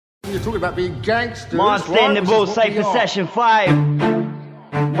You're talking about being gangsters. Monster in the booth, Cypher Session 5.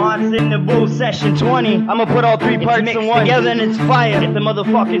 Monster in the booth, Session 20. I'ma put all three parts in one together and it's fire. Get the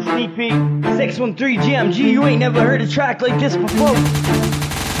motherfucking sneak peek. 613 GMG, you ain't never heard a track like this before.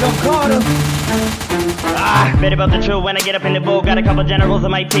 Don't call them. Bet about the truth when I get up in the boat. Got a couple generals that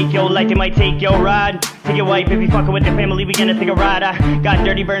might take your life, they might take your ride. Take your wife if you fucking with the family, we gonna take a ride. I got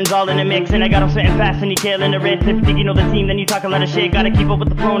dirty burns all in the mix, and I got them spitting fast and you killing the wrist. If you think you know the team, then you talk a lot of shit. Gotta keep up with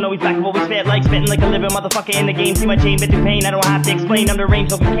the flow, know he's back of what we spit. Like spitting like a living motherfucker in the game. See my chain bit through pain, I don't have to explain. I'm the range,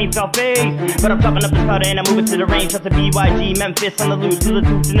 so we can't feel face. But I'm chopping up this powder and I'm moving to the range. That's the BYG, Memphis on the loose, to the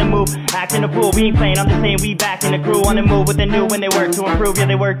tooth in the move. Acting a fool, we ain't playing, I'm just saying we back in the crew on the move with the new when they work to improve. Yeah,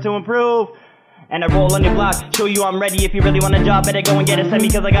 they work to improve. And I roll on your block, show you I'm ready. If you really want a job, better go and get a semi.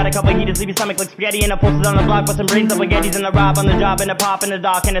 Cause I got a couple heaters, leave your stomach like spaghetti. And I posted on the block, but some brains up spaghettis. And I rob on the job, and I pop in the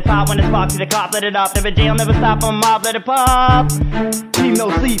dock. And it's hot when it's foxy, the cop, let it up. Never jail, never stop, on mob, let it pop. Team no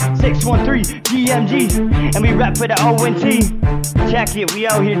sleep, 613 GMG. And we rap for the ONT. Check it, we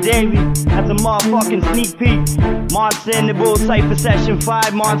out here daily. That's a motherfucking sneak peek. Monster in the Bull, Cypher Session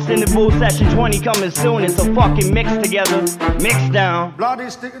 5. Monster in the Bull, Session 20 coming soon. It's a fucking mix together. Mix down. Blood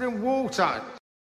is thicker than water.